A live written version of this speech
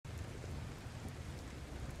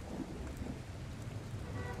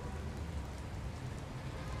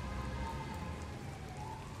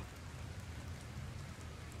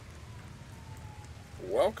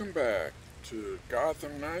welcome back to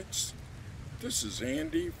Gotham Knights. This is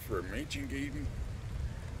Andy from Ancient Gaten,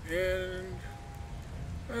 and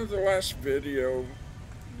the last video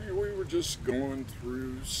we were just going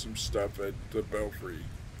through some stuff at the Belfry,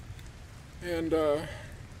 and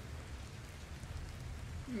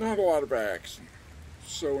not a lot of action.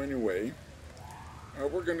 So anyway,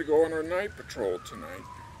 we're going to go on our night patrol tonight,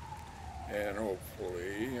 and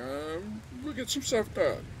hopefully we'll get some stuff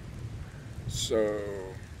done. So,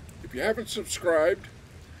 if you haven't subscribed,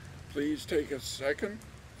 please take a second,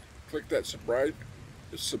 click that subscribe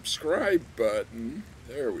button,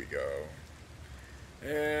 there we go.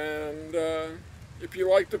 And if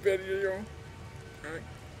you like the video,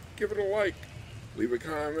 give it a like, leave a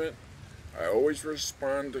comment. I always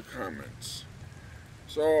respond to comments.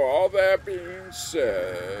 So, all that being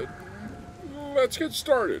said, let's get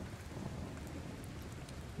started.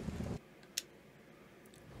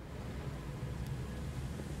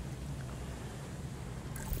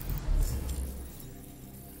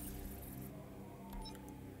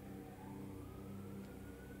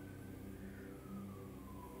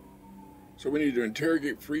 So we need to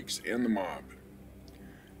interrogate freaks and the mob.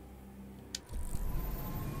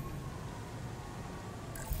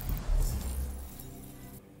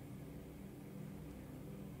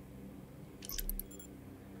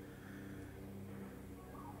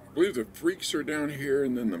 I believe the freaks are down here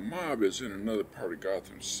and then the mob is in another part of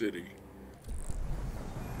Gotham City.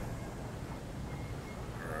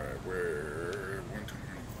 Alright, where?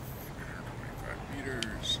 125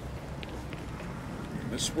 meters. And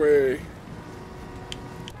this way.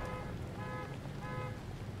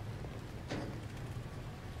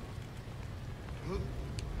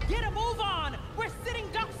 Get a move on! We're sitting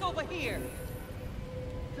ducks over here!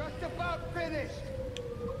 Just about finished!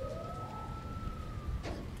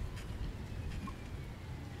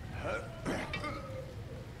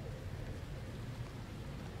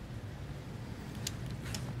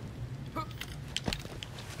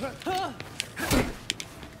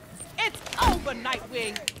 It's over,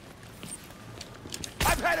 Nightwing!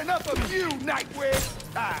 I've had enough of you, Nightwing!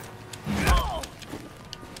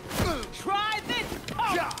 Try this!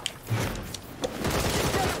 Yeah.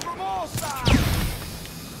 Get it from all sides!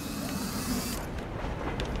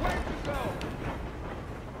 Where'd you go?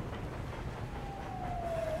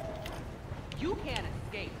 You can't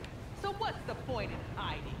escape, so what's the point in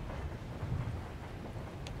hiding?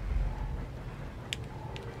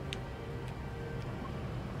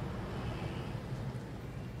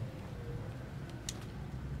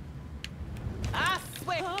 I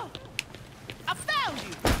swear! I found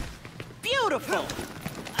you! Beautiful!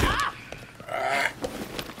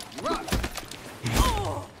 Run!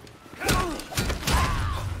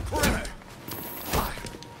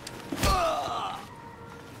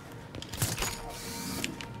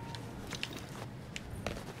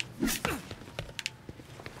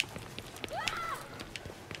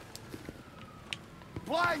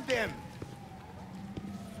 Blind them!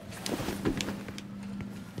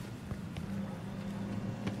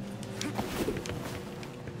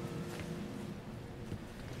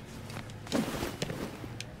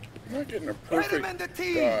 I'm not getting a perfect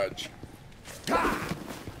dodge.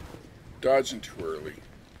 Dodging too early.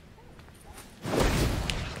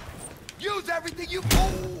 Use everything you...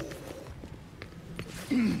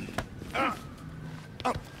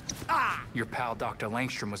 Your pal Dr.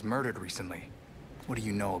 Langstrom was murdered recently. What do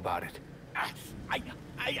you know about it? I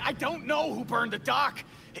don't know who burned the doc.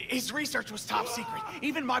 His research was top secret.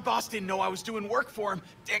 Even my boss didn't know I was doing work for him.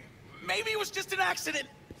 Maybe it was just an accident.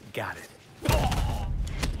 Got it.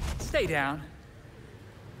 Stay down.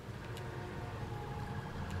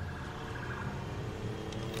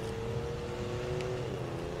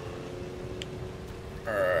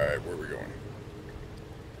 Alright, where are we going?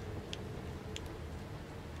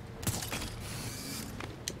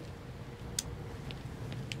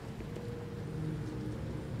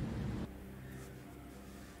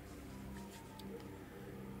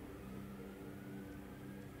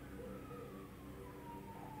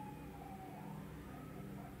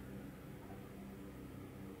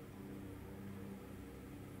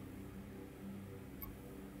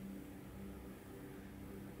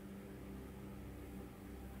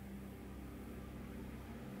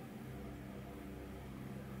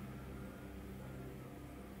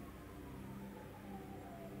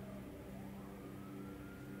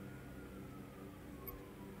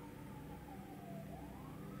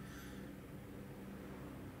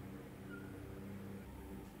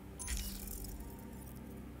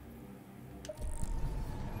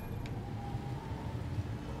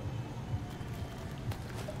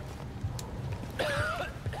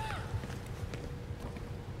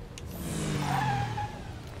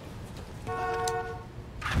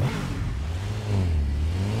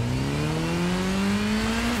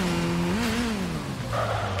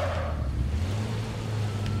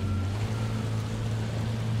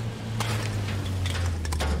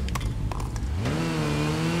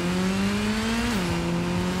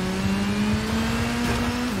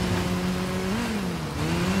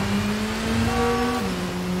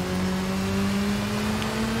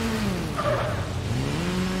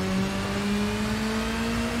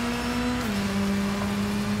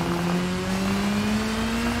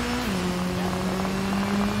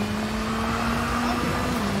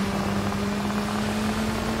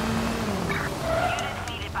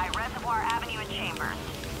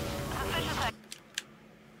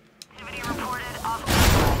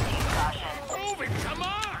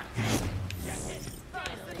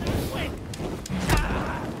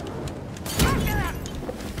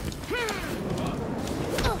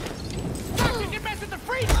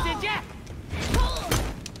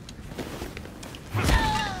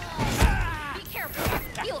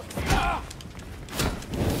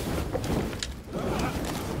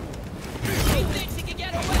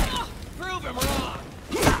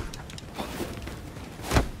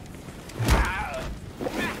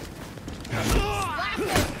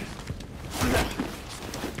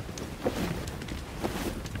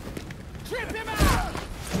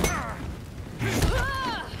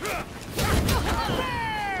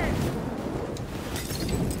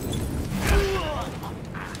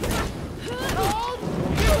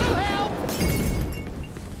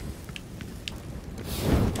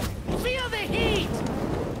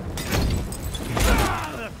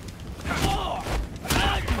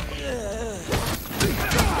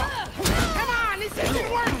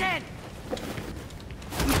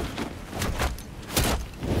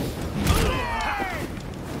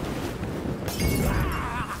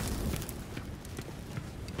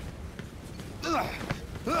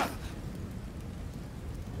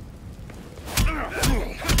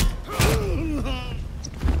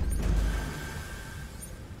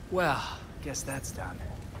 Well, guess that's done.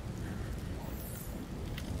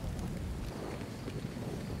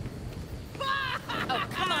 Oh,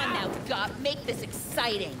 come on now, Goth. Make this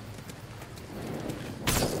exciting.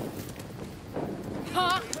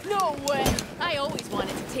 Huh? No way! I always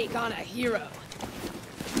wanted to take on a hero.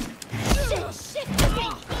 Shit, this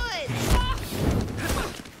ain't good!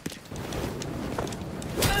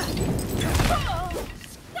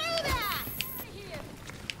 Screw that!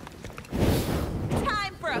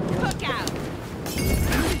 Time for a cookout!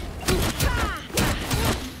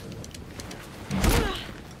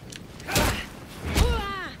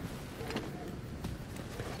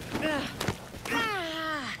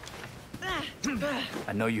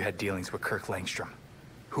 I know you had dealings with Kirk Langstrom.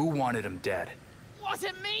 Who wanted him dead?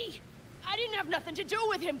 Wasn't me! I didn't have nothing to do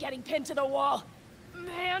with him getting pinned to the wall.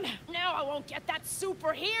 Man, now I won't get that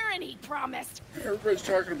super hearing he promised. Everybody's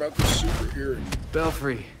talking about the super hearing.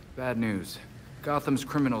 Belfry, bad news. Gotham's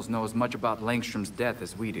criminals know as much about Langstrom's death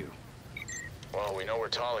as we do. Well, we know where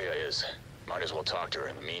Talia is. Might as well talk to her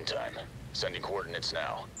in the meantime. Sending coordinates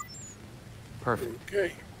now. Perfect.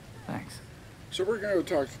 Okay, Thanks. so we're gonna go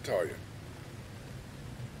talk to Talia.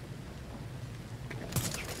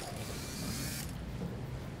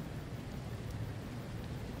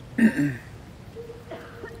 I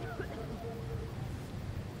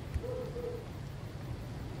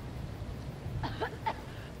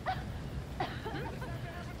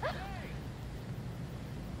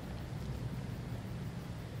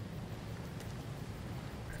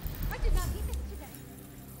did not eat this today.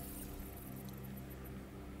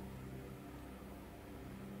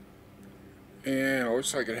 And it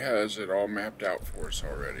looks like it has it all mapped out for us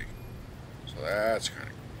already. So that's kind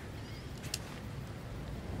of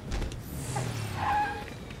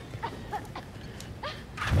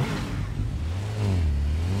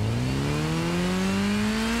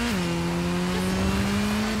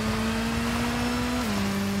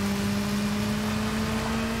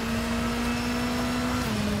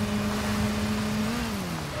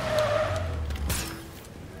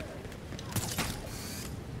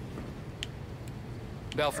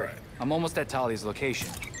Belfry, I'm almost at Talia's location.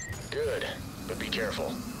 Good, but be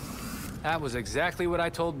careful. That was exactly what I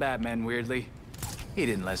told Batman, weirdly. He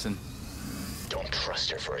didn't listen. Don't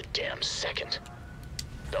trust her for a damn second.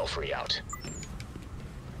 Belfry out.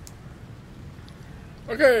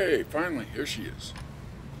 okay. Finally, here she is.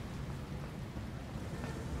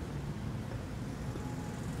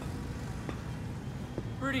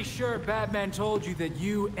 Pretty sure Batman told you that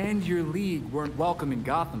you and your league weren't welcome in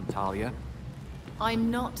Gotham, Talia.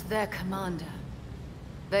 I'm not their commander.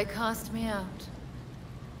 They cast me out.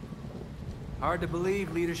 Hard to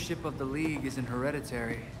believe leadership of the league isn't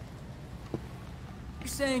hereditary. You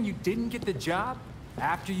saying you didn't get the job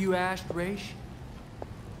after you asked Raish?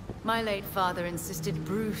 My late father insisted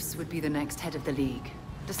Bruce would be the next head of the League,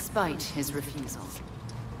 despite his refusal.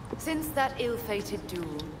 Since that ill-fated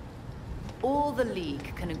duel, all the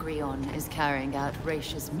League can agree on is carrying out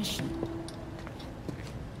Raish's mission.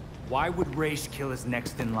 Why would Raish kill his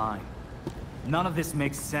next in line? None of this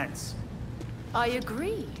makes sense. I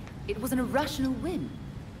agree. It was an irrational whim.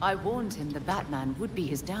 I warned him the Batman would be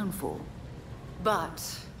his downfall. But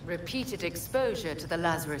repeated exposure to the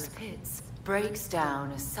Lazarus Pits breaks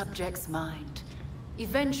down a subject's mind.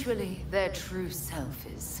 Eventually, their true self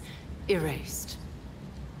is erased.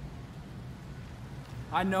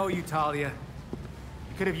 I know you, Talia.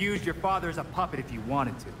 You could have used your father as a puppet if you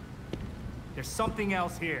wanted to. There's something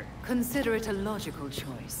else here. Consider it a logical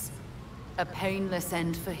choice. A painless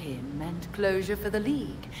end for him and closure for the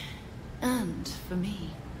League. And for me.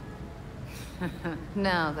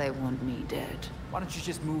 Now they want me dead. Why don't you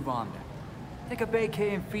just move on then? Take a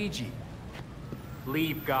vacay in Fiji.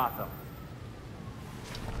 Leave Gotham.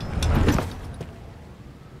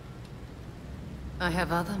 I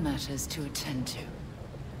have other matters to attend to.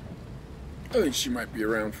 I think she might be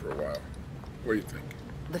around for a while. What do you think?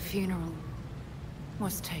 The funeral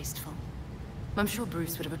was tasteful. I'm sure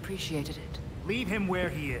Bruce would have appreciated it. Leave him where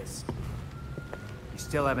he is. You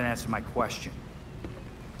still haven't answered my question.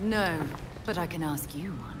 No, but I can ask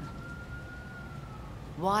you one.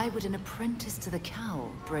 Why would an apprentice to the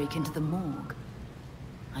Cowl break into the morgue?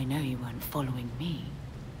 I know you weren't following me.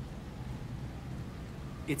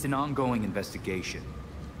 It's an ongoing investigation.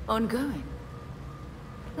 Ongoing.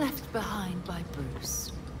 Left behind by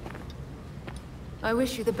Bruce. I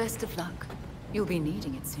wish you the best of luck. You'll be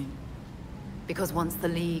needing it soon. Because once the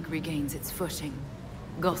League regains its footing,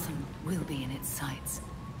 Gotham will be in its sights.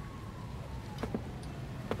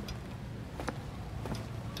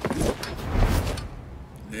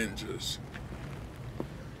 ninjas.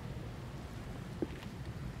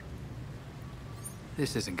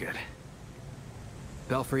 This isn't good.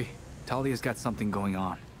 Belfry, Talia's got something going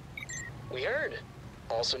on. We heard.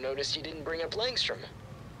 Also noticed you didn't bring up Langstrom.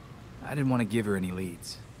 I didn't want to give her any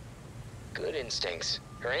leads. Good instincts.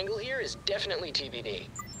 Her angle here is definitely TBD.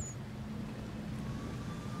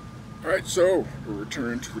 Alright, so we're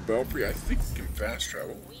returning to the Belfry. I think we can fast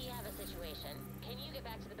travel. We have a situation. Can you get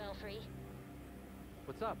back to the Belfry?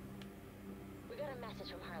 What's up? We got a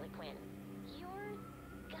message from Harley Quinn. You're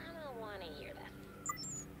gonna wanna hear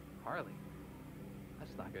this. Harley?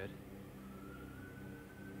 That's not good.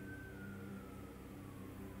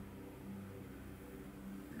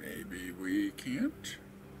 Maybe we can't?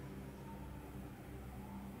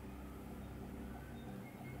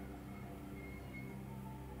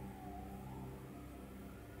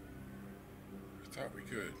 I thought we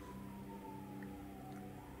could.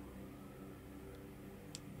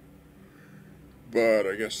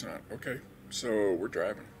 But I guess not. Okay, so we're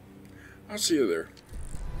driving. I'll see you there.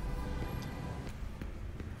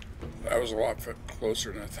 That was a lot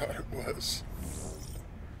closer than I thought it was.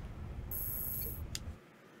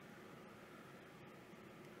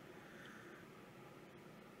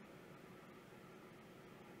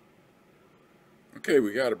 Okay,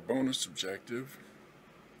 we got a bonus objective.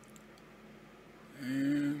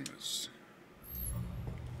 And let's...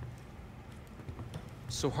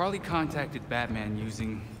 So Harley contacted Batman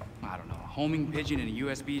using, I don't know, a homing pigeon and a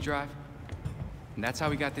USB drive? And that's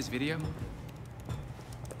how we got this video?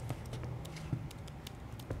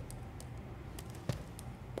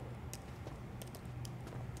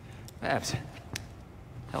 Babs,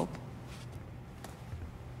 help?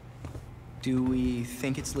 Do we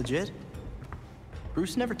think it's legit?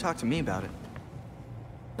 Bruce never talked to me about it.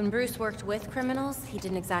 When Bruce worked with criminals, he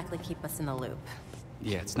didn't exactly keep us in the loop.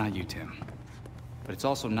 Yeah, it's not you, Tim. But it's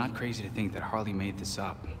also not crazy to think that Harley made this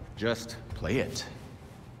up. Just play it,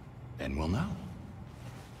 and we'll know.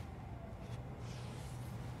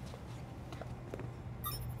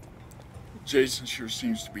 Jason sure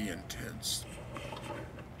seems to be intense.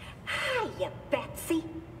 Hiya, Betsy.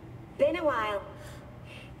 Been a while.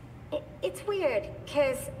 It's weird,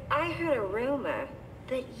 'cause I heard a rumor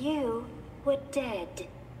that you were dead.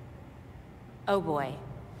 Oh boy.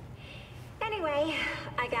 Anyway,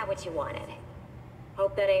 I got what you wanted.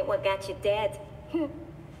 Hope that ain't what got you dead.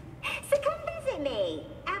 So come visit me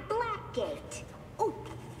at Blackgate. Ooh.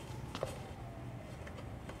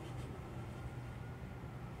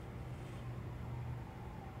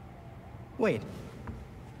 Wait.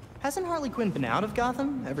 Hasn't Harley Quinn been out of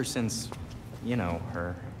Gotham ever since, you know,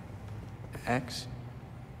 her ex?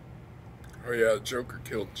 Oh yeah, the Joker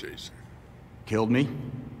killed Jason. Killed me?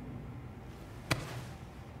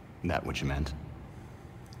 That what you meant?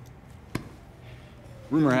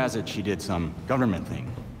 Rumor has it she did some government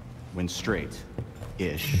thing. Went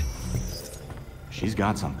straight-ish. She's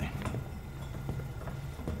got something.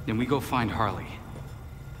 Then we go find Harley.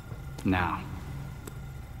 Now.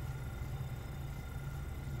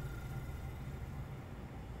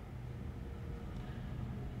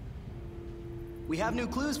 We have new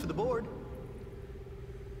clues for the board.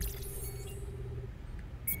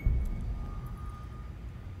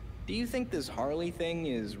 Do you think this Harley thing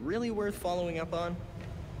is really worth following up on?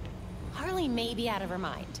 Harley may be out of her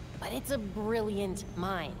mind, but it's a brilliant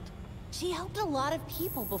mind. She helped a lot of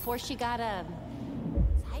people before she got,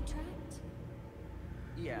 sidetracked?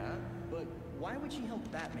 Yeah, but why would she help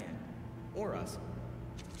Batman? Or us?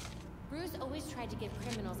 Bruce always tried to give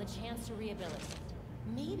criminals a chance to rehabilitate.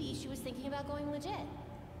 Maybe she was thinking about going legit.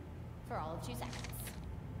 For all of 2 seconds.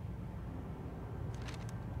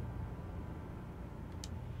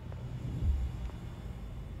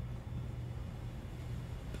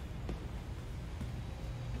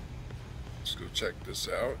 Let's go check this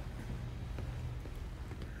out.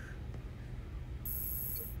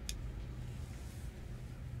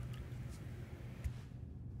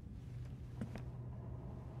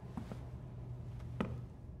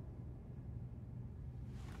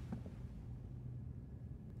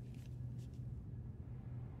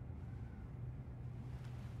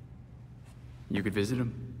 You could visit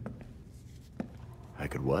him? I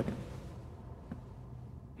could what?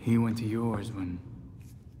 He went to yours when...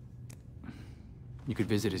 You could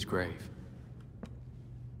visit his grave.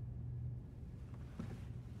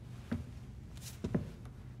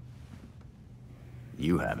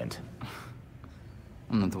 You haven't.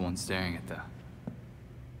 I'm not the one staring at the...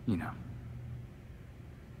 you know.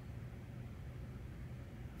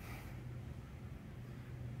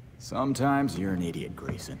 Sometimes you're an idiot,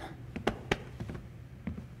 Grayson.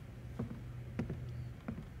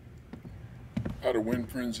 How to win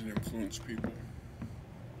friends and influence people.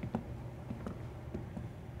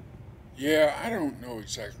 Yeah, I don't know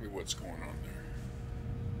exactly what's going on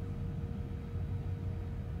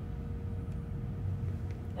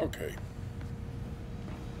there. Okay.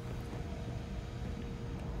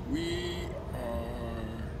 We are...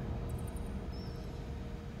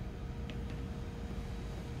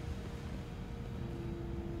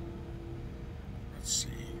 Let's see.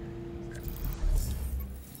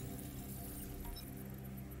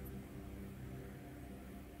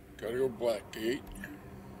 Gotta go Blackgate.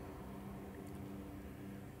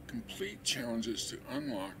 Complete challenges to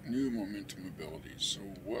unlock new momentum abilities. So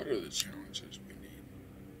what are the challenges we need?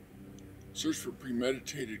 Search for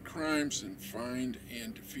premeditated crimes and find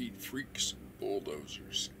and defeat freaks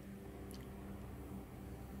bulldozers.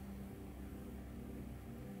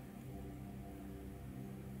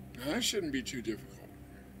 Now that shouldn't be too difficult.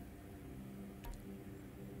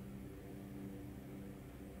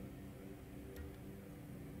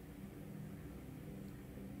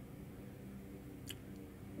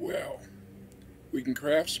 Well, we can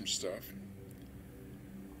craft some stuff.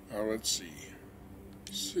 Let's see.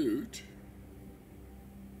 Suit.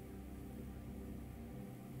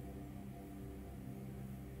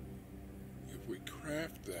 If we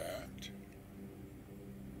craft that,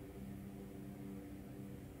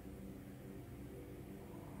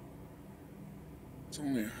 it's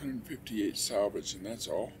only 158 salvage, and that's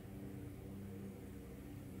all.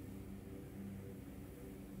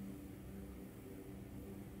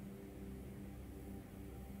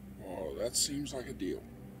 Oh, that seems like a deal.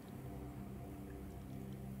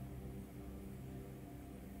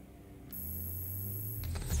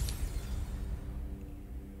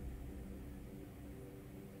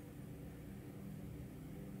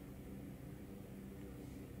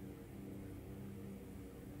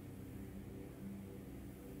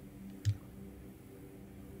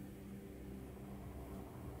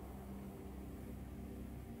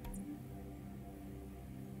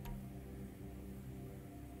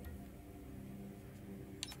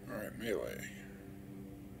 Alright, melee.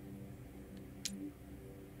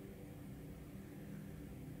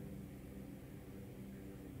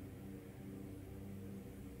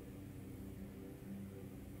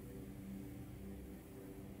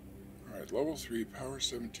 Alright, level 3, power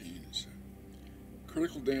 17.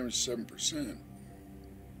 Critical damage 7%.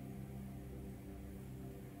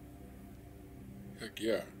 Heck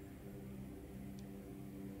yeah.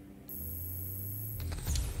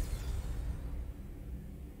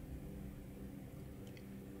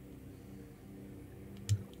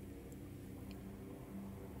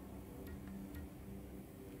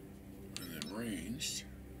 Ranged.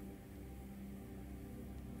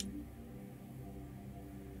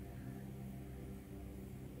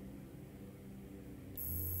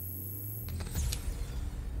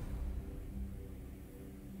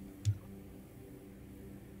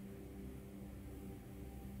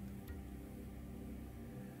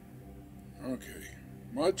 Okay.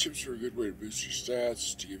 Mod chips are a good way to boost your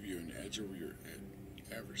stats to give you an edge over your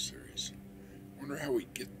adversaries. Wonder how we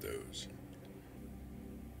get those.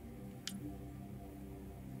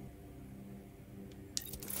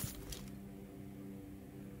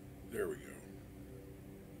 There we go.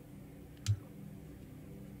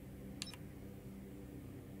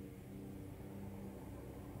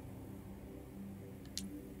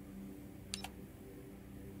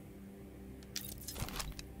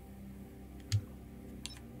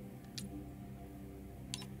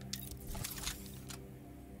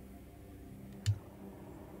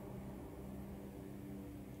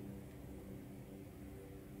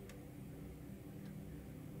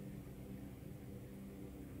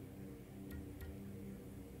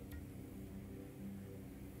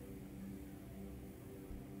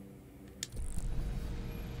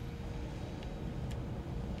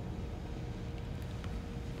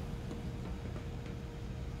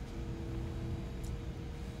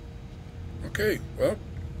 Okay, well,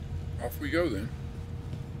 off we go then.